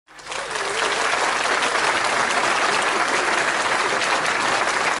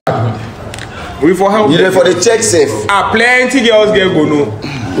We for help. You there for the check safe. Plenty girls get go no.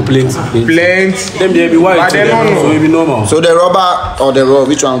 Plenty. Them they be white. But they don't know. So it be normal. So the rubber or the raw,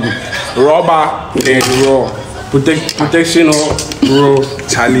 which one good? Rubber and raw. Protection or raw.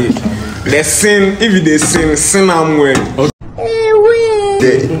 Charlie. The sin, if they sin am well.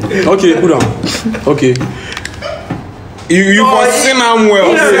 Okay, put on. Okay. You for sin am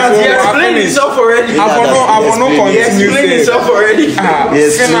well. He explained himself already. I will not continue. He explained himself already.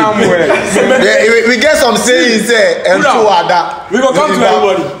 Yes, sin am well. We get some sayings there and two are that. We gonna come to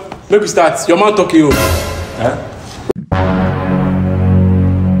everybody. Make we start. Your man talking you. Huh?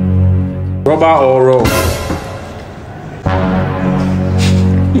 Rubber or raw?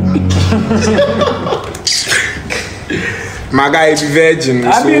 My guy is virgin.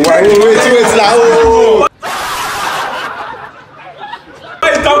 So wait now.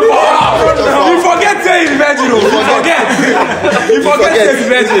 You forget saying he's virgin. You forget saying he's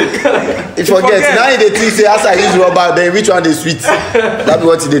virgin. He forgets. Now they think say as I use rubber, then which one they sweet? That's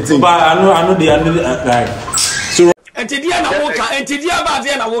what they think. But I know they like. So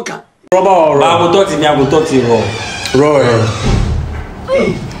rubber or raw? I will talk to you raw.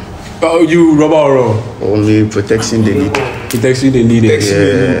 You rubber or raw? Only protection they need. Protection they need.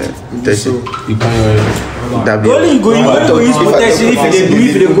 Yeah. Protection. You can't. Only you go use protection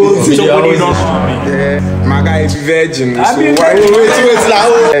if they go to somebody don't. My guy is virgin. So wait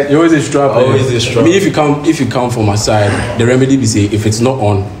now. You always a strap. Always a strap. Me if you come from my side, the remedy be say if it's not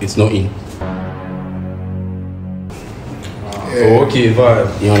on, it's not in. Oh, okay,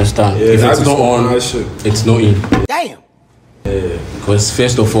 vibe. You understand? Yeah, if it's not on, it's not in. Damn. Because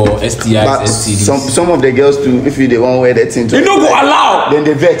first of all, STIs, STDs. Some of the girls too, if they won't wear that thing, you don't go allow. Then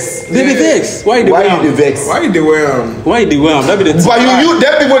they vex. They vex. Why you vex? Why they wear them? Why they wear them? That be the. But you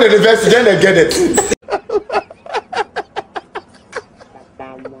them people that they vex, then they get it.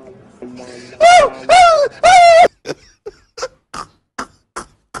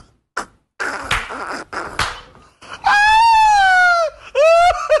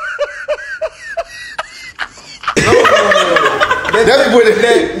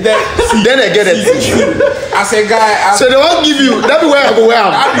 Then they get it. As a guy, so they won't give you. That be why I go wear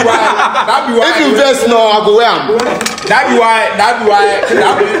them. That be why. If you vex no, I go wear them. That be why.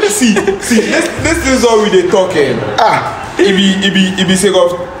 See. This is all we dey talking. It be sake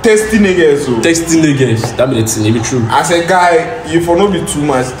of testing niggas. So. Testing niggas. That be the thing. It be true. As a guy, you for no be too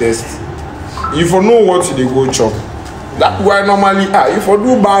much test. You for know what they go chop. That's why normally you for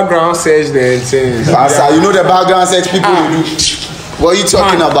do background search then things. You know the background search people do. What are you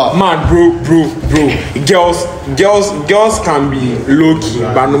talking about? Man, bro. Girls can be low key,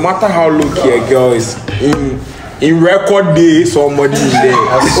 but no matter how low key a girl is, in record day, somebody is there.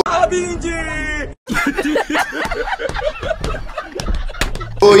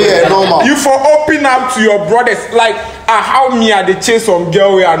 Oh yeah, normal. You for open up to your brothers like how me I dey chase some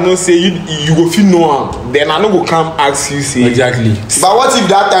girl where I know say you go feel know am. Then I no go come ask you say exactly. But what if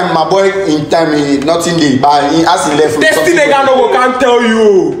that time my boy in time nothing dey but as he left. Testing nigga no go can tell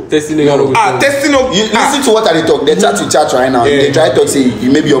you. Testing nigga no go. Testing no. You listen to what I dey talk. They chat right now. They try to say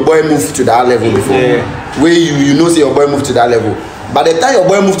maybe your boy moved to that level before. Where you know say your boy moved to that level. By the time your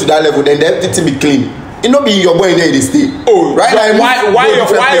boy moved to that level, then everything be clean. It not be your boy in there they stay. Oh, right now. Why your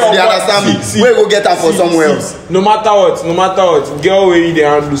boy? They understand me. Where go get her for somewhere else? No matter what, girl where you dey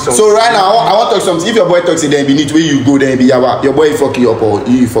do something. So right now, I want to talk something. If your boy talks it, then be need where you go, then be your boy fuck you up or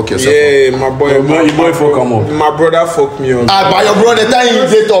you fuck yourself. Yeah, my boy fuck him up. My brother fuck me up. But your brother time you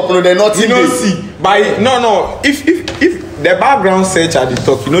get up, no, they're not. You know, see, by no. If the background search at the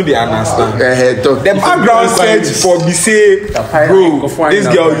talk, you know they understand. The background search for be say, bro, this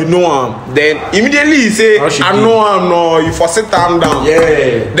girl you know am. Then immediately he say, I know am. No, you for sit down.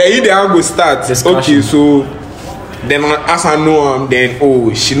 Yeah. Then he dey go start. Okay, so then as I know am, then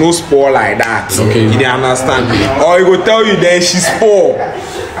she no spoil like that. Okay, you dey understand me. Or he go tell you then she spoil.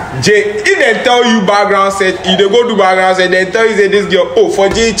 If they tell you background search, if they go to background search, they tell you say this girl, for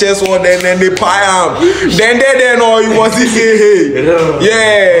JHS one, then they pay am. Then you must say,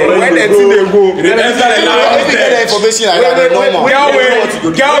 hey, when they think they go, the information like that,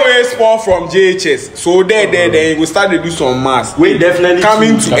 girl will spoil from JHS. So then you go start to do some mass. Wait, definitely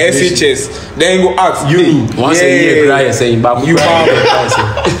coming to SHS. Then you go ask you. Once a year, saying you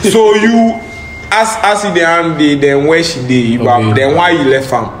so you. As in the hand day, then where she did, then why you left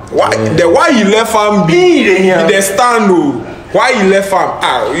him? Why you left him be the stand though? Why you left farm?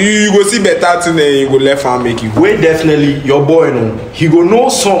 You go see better thing than you go left farm make you. Wait, definitely your boy no. He go know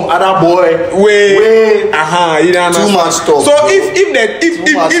some other boy. Wait. You don't Too much talk. So if the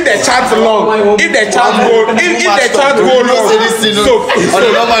chat long, if the chat go long, so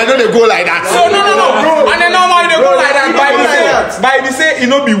I know they go like that. So no. And then normally they go like that. By the say it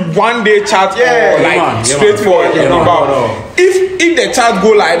no be one day chat or like straightforward. If the chat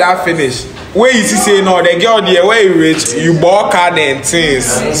go like that finish. Where you see say no, the girl there where you reach, you buy card and things,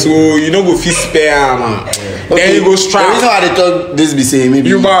 so you no go fit spare man. Then you go strap. The reason why they talk this be saying maybe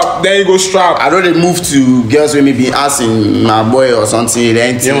then you go strap. I don't they move to girls where maybe asking my boy or something.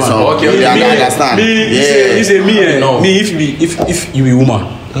 Then okay. They understand. You say me no. Me if you be woman,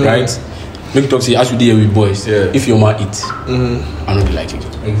 right? Make talk say as you deal with boys. If your man eat, I don't like it.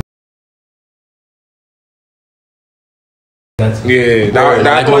 That be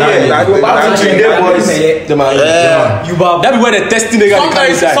where the testing nigga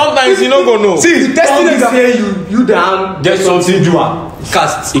sometimes you don't go know. See, the testing nigga say you damn get something do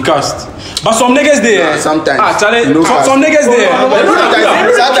cast. He cast. But some niggas there. Sometimes. Some niggas there.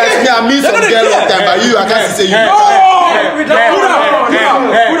 Sometimes me I meet some girl one time, but you I can't say you. Put down.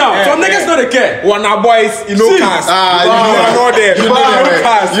 Some niggas don't care. One of boys, you know cast. You know them.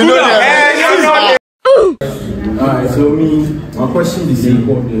 You know them. Alright, so my question is if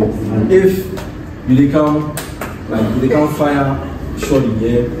you come fire shortly,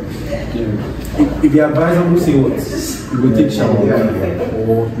 if the advisor will say what, you will take shower or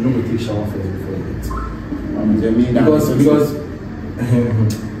you don't go take shower first before it. Because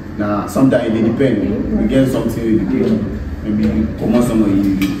nah, sometimes it depends. You get something with the day, maybe come on somewhere you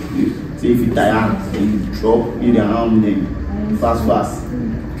say if you tired, you drop in the arm then fast.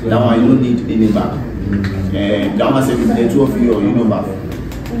 That one you don't need any back. That one say the two of you or you know back.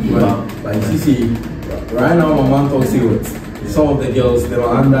 But you see, right now my man talks what some of the girls they were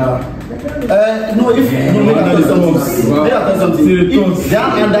under. No, if they are something, if they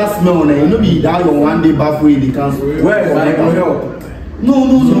are under smell, you know be that on one day back way they cancel. Where? No.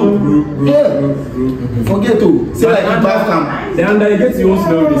 Yeah. Forget to. Say like you bath camp. They under you get your own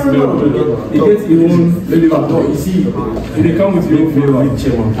smell, they smell. You get your own flavor. No, you see, they come with your own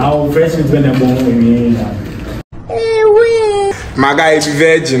flavor. How fresh it when they're born with me. My guy is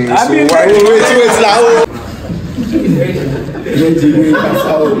virgin. So wait.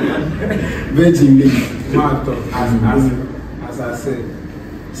 Virgin. As I said,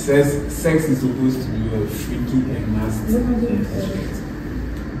 sex is supposed to be freaky and nasty.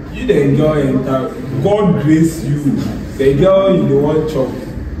 You the girl enter, God grace you. The girl you the one chop.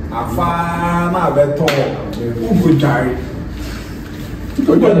 Afana beto. Who go die?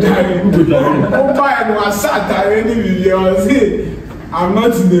 Oh, my no, I sat already with you. I'm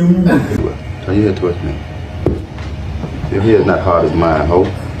not in the mood. Are you here to watch me? Your hair is not hard as mine, ho.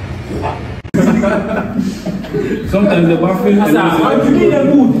 Sometimes the bathroom is in the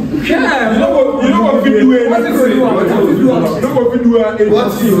mood. Yeah, you know what we do anything.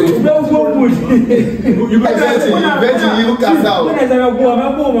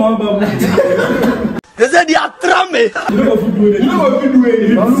 They said they are tramme. You know what we do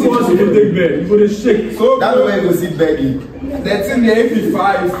anything. You take bed, you go to shake. So that's why you go sit begging. That's in the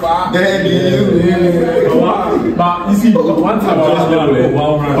 85. But you see, one thing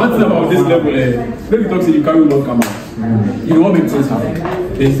about this level, maybe talk say you carry long camera. You don't make things happen.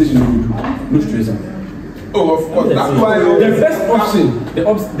 The decision you do, no stress. Oh, of course. That's why the best option,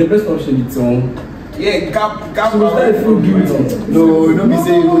 the best option is on. Yeah, gap. So that feel guilty. No, don't be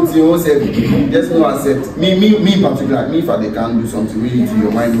saying go to your own self. Just no accept. Me in particular, me if I can do something really to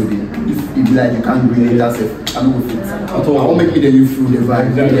your mind with it. If you be like you can't bring it yourself, I don't go fit. I won't make me the you feel the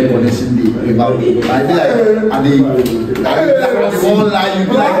vibe, the connection day. I be like, they won't lie, you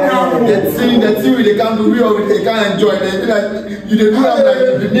be like the thing they can't do real with they can't enjoy. They be like you do have like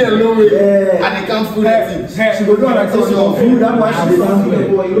you be alone with and they can't feel that thing. She go do like this your food, that why she can't do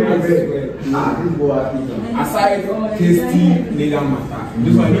aside tasty nigga matter,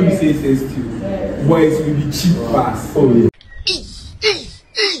 this one don't be say tasty. Boys will be cheap fast. Oh yeah.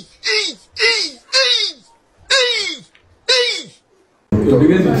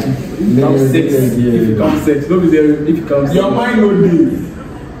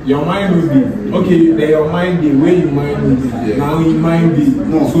 Your mind no day. Okay, then your mind day. Where you mind day? Now you mind day.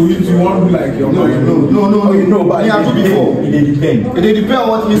 No. So if you want to be like your mind. No. But you have to before. It depends on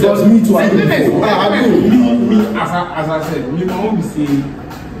what me says. Me too. I do. Me as I said, me won't be saying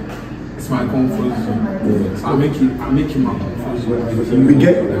it's my comfort zone. Yes. I make it my comfort zone. We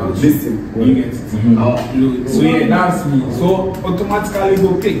get listen. You get it. So yeah, that's me. So automatically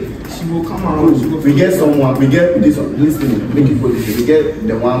go take. She will come around. She will we get someone. We get this one. Listen, make it for this. We get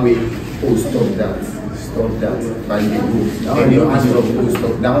the one way. Oh, stop that. Stop that. But you go. And you ask stop. Oh,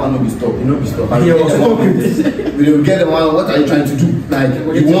 stop. That one will be stop. You know, be stop. We will get the one. What are you trying to do? Like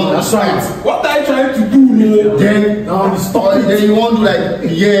you want? That's right. What are you trying to do? Then stop. Then you want to like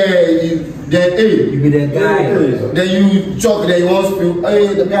then hey, you be the guy. Then you talk. Then you want to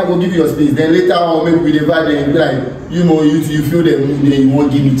hey, the guy will give you your space. Then later on, maybe we divide. Then you be like, you know, you feel the mood. Then you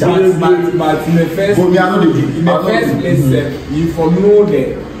won't give me chance. But in the first, but me, I know in the first place, you for know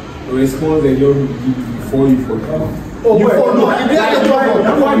the response that you give before you forget. Oh, you for no.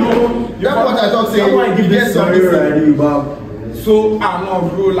 That's what I thought. Say you get something. So I know,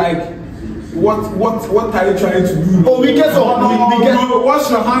 bro. Like. What are you trying to do? Oh, we get some. We get. Bro, wash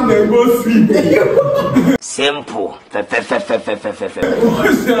your hand and go sleep. Simple. Wash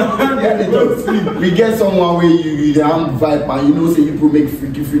your hand and go sleep. We get someone where you have vibe and you know say you make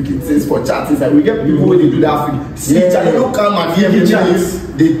freaky things for chatting. Like we get people where they do that freaky. Yeah. They don't come and DM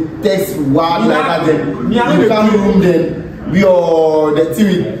they text wild like that. Then you come room. Then we are the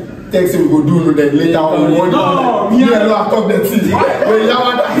team. Text we go do then later on. No, me and laptop the team.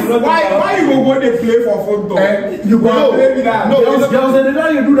 Why you go they play for photo? You go play with that. No, there was a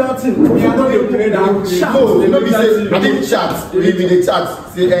day you do that thing. Me and they play that. No, they don't be say I did chat. We in the chat.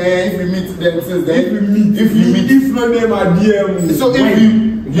 Say if we meet them since then. If no name are DM. So if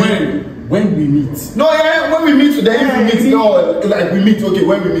when we meet. No, yeah, when we meet then if we meet no like we meet okay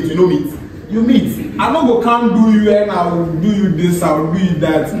when we meet you know meet. You meet. I no go come do you and I will do you this, I will do you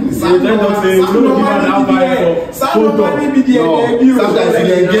that. Sometimes you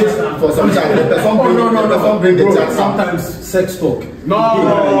engage for sometimes the person bring the chat. Sometimes sex talk. No.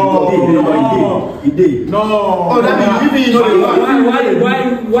 Oh, that means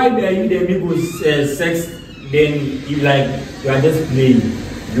Why are you the people sex? Then you like you are just playing.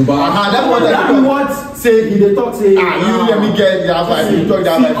 That's what say they talk say you let me get that vibe. You talk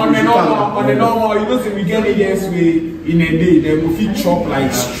that vibe. On the normal, you know say we get against way in a day, then we fit chop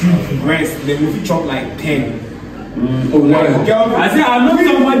like street breast, then we fit chop like 10. Like, girl, I say I'm not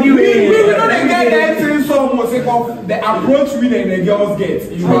somebody we know they get that thing so much the approach we and the girls get.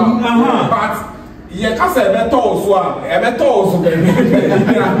 You know, but yeah, cause a better also,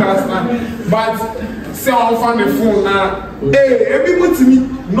 but say on find the phone now. Hey, everybody to me,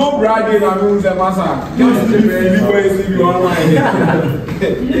 no bragging and means a master. Just leave boys if you online.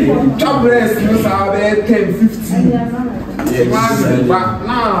 Job rest, you know, 10, 15. Imagine, but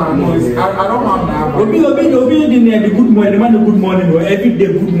nah, no, I don't have that. Obi the good morning, the man the good morning, or every day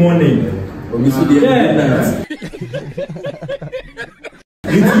good morning.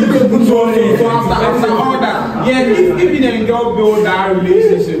 So after all that, yeah, if you then go build that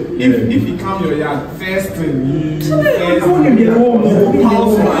relationship, if you come your yard, first thing, you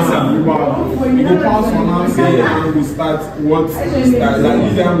pause on answer and we start what we start. Like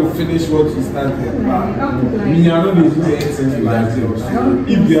you then will finish what we started. Me, I don't need to do anything like that.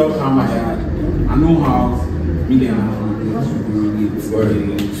 If girl come my yard, I know how me then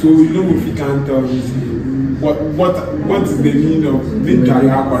so you know if you can't tell me. What is the meaning of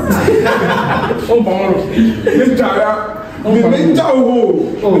Victoria?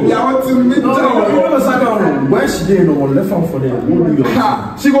 When she did no left for them,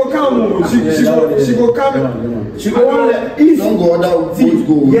 she go come. She go come. She go easy. Don't go other things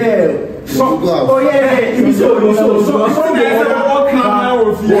go. Yeah. So yeah. So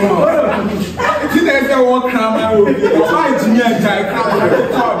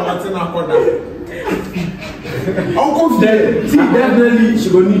Uncle see, definitely she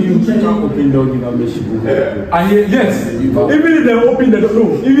gonna need you to come open door, give her she go. I hear yes. Even if they open the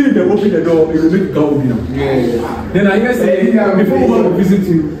door, even if they open the door, it will make you come open them. Yeah. Then I hear say before woman will visit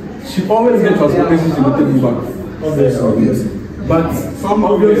you, she always gets transportation, she will take you back. Obviously. But some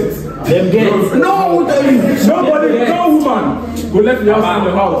obvious them get no nobody, no woman go left the house in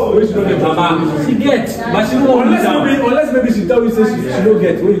the house where she don't get transportation. She gets, but she won't unless maybe she tell you say she don't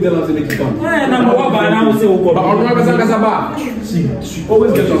get when you tell her to make it come. Number one, but now say but on she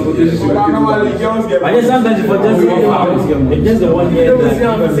always gets transportation. She but yes, sometimes for just 1 hour, just the 1 year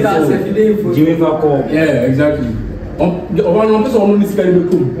call. Yeah, exactly. If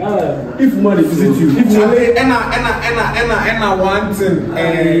woman visit you, and one thing,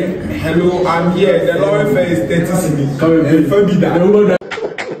 hello, I'm here. The lawyer fare is 30 cedis. Come be that.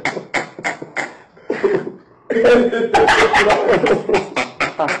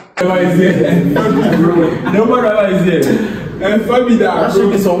 Nobody is here. And family that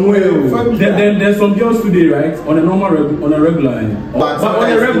should be somewhere. Then there's some girls today, right? On a regular. But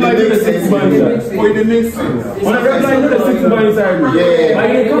on a regular, you just stick to buy inside. Oh, it makes sense. On a regular, you just stick to buy inside. Yeah. But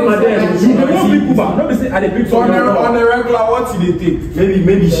you come and then you don't pick Uber. Don't be saying at the picture on a regular, what did they take?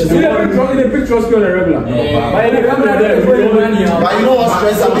 Maybe she's in the picture on a regular. But in the camera there, but you know what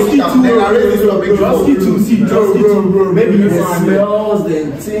stress I'm making? Trusty too, see, maybe the smells, the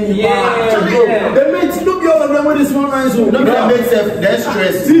thing. Yeah. They make it look all of them with this one man. So that makes them that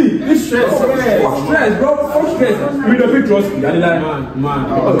stress. See, this stress, bro. Fuck stress. We don't be trusty. That is like man.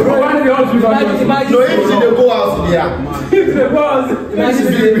 Why do you have to no, if they go out there. If they go out, I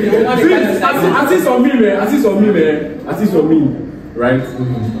see some meme, right?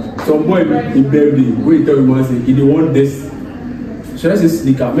 Some boy in birthday, go and tell him one say, he dey want this. Should I say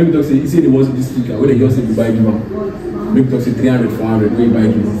sneaker? Maybe talk say, he say he wants this sneaker. When they just say, you buy give him. Maybe talk say 300, 400, go and buy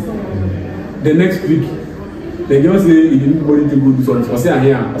give him. The next week, they just say, he didn't want to go do something. I say, I'm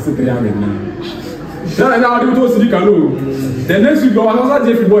here, I say 300 now. Now, they will sneaker, no. The next week, I was also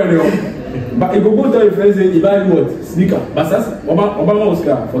Jeffrey boy anymore. But if you go tell your friends, say, you buy what? Sneaker. But that's Obama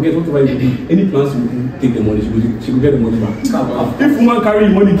Oscar. Forget whatever you do. Any plans you take the money, she will get the money back. If woman carry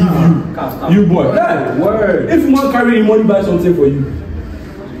money, give you boy. Yeah, word. If woman carry money, buy something for you.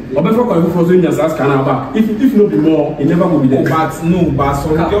 But before going for doing your ass can back. If no be more, it never will be there. But some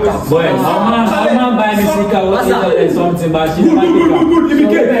girls. Boy, I'm buy me sneaker. What's something? But she good. If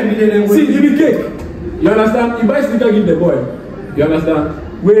you cake. You understand? You buy sneaker, give the boy. You understand?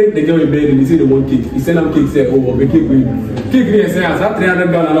 Where the girl in bed and he say they want cake. He send them cake, say, oh, the cake will. Cake here say, I have 300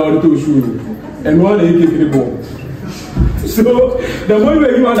 and all the two shoes. And one day cake in the ball. So, the boy will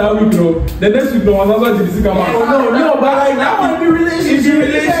give her that week, no. The next week, no, was also to the come out. Oh, no, but like that would be relationship.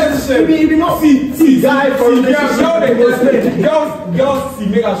 If you not see, guy for relationship. Girls, see,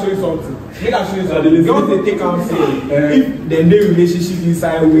 make her show you something. Girls, they take out if they relationship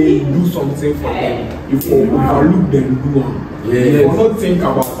inside way, do something for them. If you look them, do one. Yeah, not think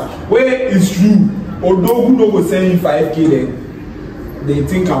about that. Where it's true, although who know go send you 5K then they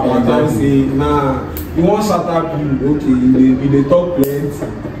think about that and say, nah, you want shut up you, okay, they talk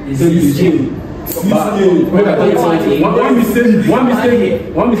plenty.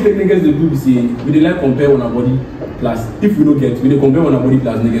 One mistake niggas they do is say we dey like compare on our body plus if we don't get, we dey compare on our body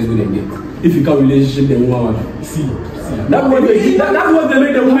plus niggas we don't get. If you can't relationship then woman see. That's what they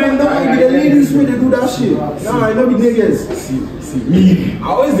make the women. The ladies when they do that shit. Nah, I know the niggas. See, me, I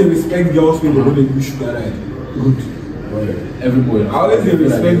always they respect girls when they know they do sugar daddy. Good. Everybody. I always they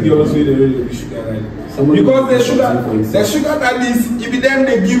respect girls when they know they do sugar daddy. Because the sugar daddies, if them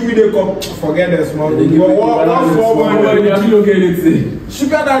they give you the cup, forget the small.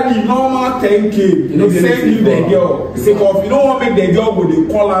 Sugar daddy normal 10K. They send you the girl. Say, if you don't want to make the girl go, they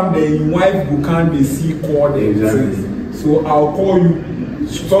call them, the wife who can't they see call them. Exactly. So I'll call you.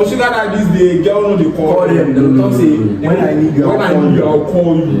 Some sugar daddies, the girl know they call them. They don't say when I need you, I'll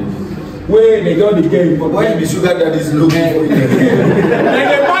call you. Where the girl they get you, but when the sugar daddies looking for you, like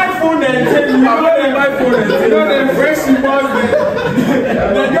they buy phone and tell you, they buy phone and tell you, they fresh the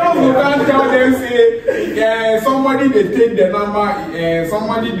girls who can't tell them say, somebody they take the number,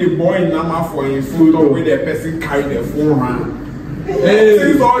 somebody they boy number for a photo where the person carry the phone around.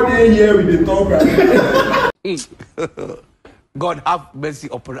 Since all day here with the talk right. God have mercy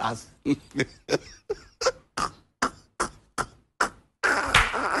upon us.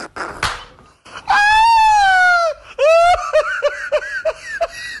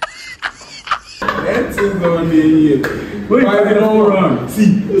 That thing's on the here. Why they don't run?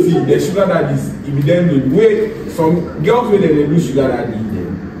 See, the sugar daddies, if them do wait, some girls when they do sugar daddy,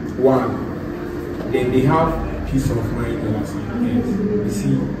 one, then they have peace of mind. You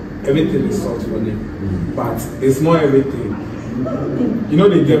see, everything is solved for them, but it's not everything. You know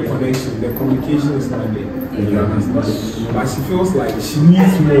they get connection, the communication is not there. You understand? But she feels like she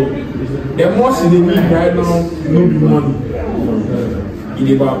needs more. The more she needs right now, no be money.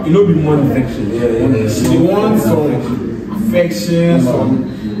 It no be money. She wants some affection, some.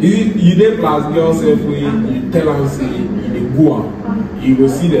 You dey plus girls if you tell her say you go on, you will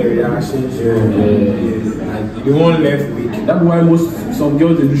see the reaction. Like you don't left weak. That's why some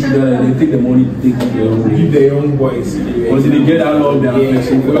girls they do sugar and they take the money to give their own boys. Because they get that love and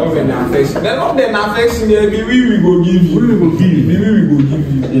affection. The love and affection. The love and affection, maybe we go give you. We go give you.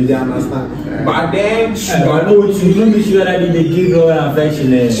 You understand? But then sugar no you don't be sure that they give her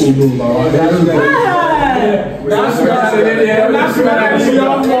affection. That's young boy.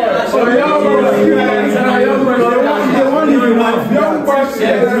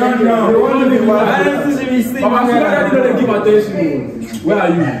 Where are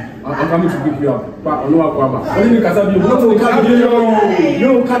you? I'm coming to pick you up. But I know I'm only because I'm you. No,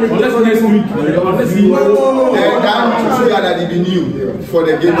 can't unless next week. Unless you that sugar daddy be new for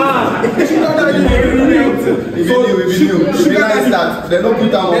the game. Sugar daddy be new. Sugar daddy start. They don't put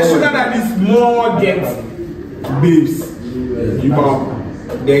down. The sugar daddy more get babes. You know.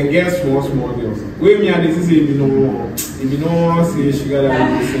 Then get small girls. Where me and this is if you know say sugar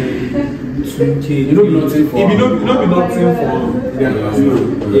daddy say 2K. You know be nothing for. If you know be nothing for them.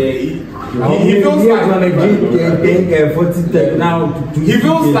 Yeah. He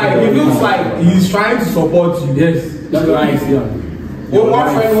feels like he's trying to support you. Yes, that's what I see. One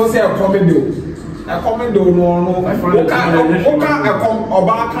friend will say a comment no. My friend a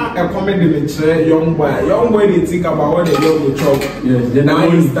comment young boy they think about what they do to chop. Yes, now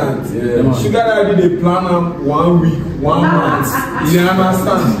instant. Sugar daddy they plan them 1 week, 1 month. You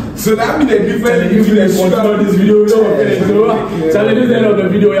understand? So that means the difference between the sugar this video. So this is the end of the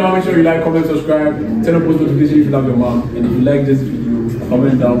video. Yeah, make sure you like, comment, subscribe, turn on post notification if you love your mom, and if you like this video,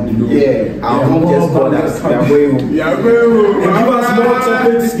 comment down below. Yeah, our mom just called us. We are going home. Yeah, give us more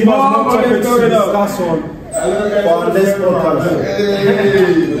topics. Give us more topics to discuss on. For this podcast.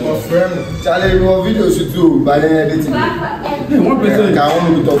 Hey, Charlie, more videos you do by the editing. 1%. I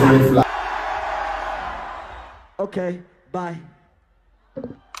want to talk about fly. Okay, bye.